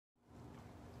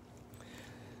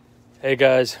Hey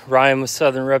guys, Ryan with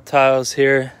Southern Reptiles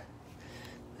here.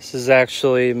 This is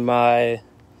actually my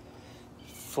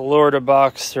Florida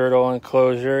box turtle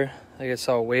enclosure. I guess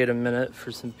I'll wait a minute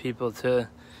for some people to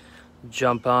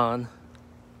jump on.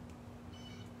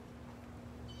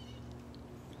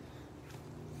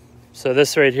 So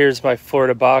this right here is my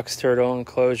Florida box turtle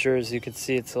enclosure. As you can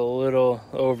see, it's a little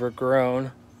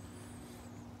overgrown.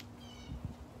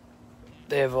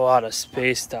 They have a lot of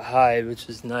space to hide, which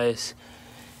is nice.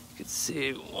 You can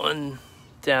see one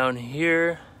down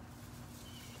here.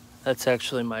 That's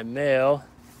actually my male.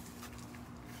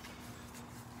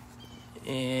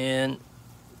 And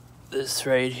this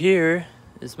right here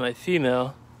is my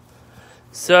female.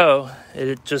 So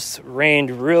it just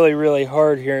rained really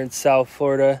hard here in South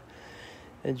Florida.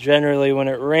 And generally when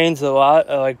it rains a lot,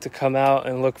 I like to come out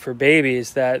and look for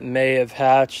babies that may have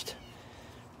hatched.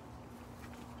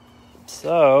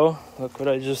 So look what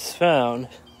I just found.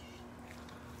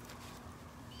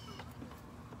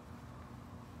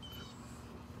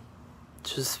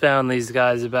 Just found these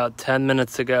guys about 10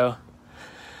 minutes ago,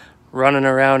 running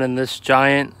around in this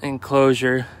giant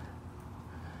enclosure.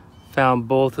 Found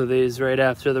both of these right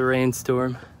after the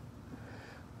rainstorm.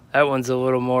 That one's a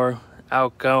little more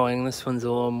outgoing. This one's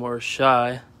a little more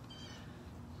shy.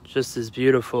 Just as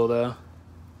beautiful though.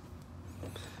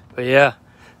 But yeah,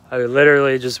 I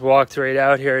literally just walked right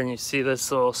out here and you see this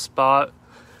little spot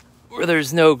where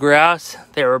there's no grass.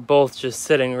 They were both just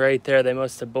sitting right there. They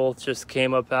must have both just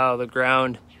came up out of the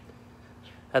ground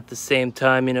at the same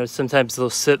time. You know, sometimes they'll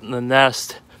sit in the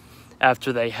nest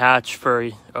after they hatch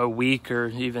for a week or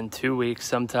even 2 weeks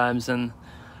sometimes, and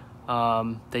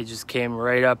they just came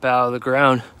right up out of the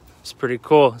ground. It's pretty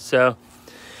cool. So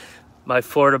my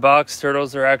Florida box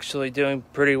turtles are actually doing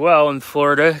pretty well in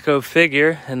Florida, go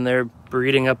figure, and they're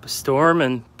breeding up a storm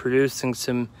and producing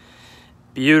some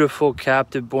beautiful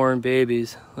captive born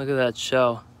babies. Look at that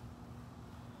shell.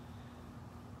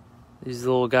 These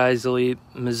little guys will eat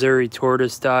Missouri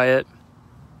tortoise diet.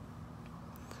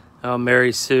 Oh,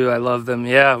 Mary Sue, I love them.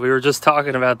 Yeah, we were just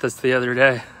talking about this the other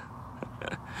day.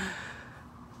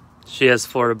 She has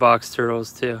Florida box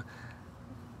turtles too.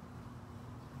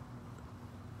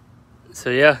 So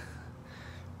yeah,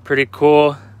 pretty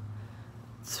cool.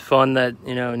 It's fun that,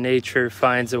 you know, nature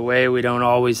finds a way. We don't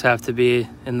always have to be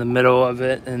in the middle of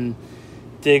it and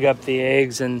dig up the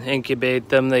eggs and incubate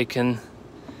them. They can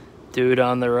do it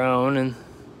on their own. And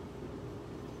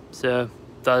so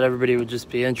thought everybody would just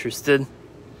be interested. You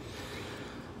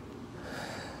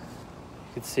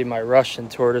can see my Russian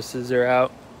tortoises are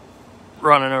out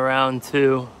running around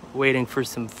too, waiting for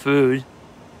some food.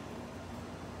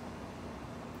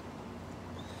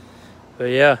 But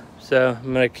yeah, so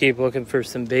I'm going to keep looking for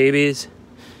some babies.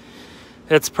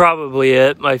 That's probably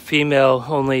it. My female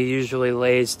only usually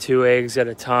lays 2 eggs at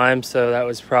a time, so that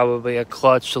was probably a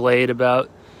clutch laid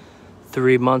about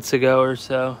 3 months ago or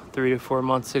so, 3 to 4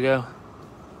 months ago.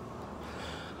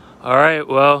 All right,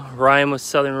 well, Ryan with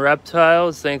Southern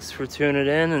Reptiles. Thanks for tuning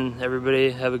in, and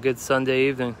everybody have a good Sunday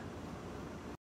evening.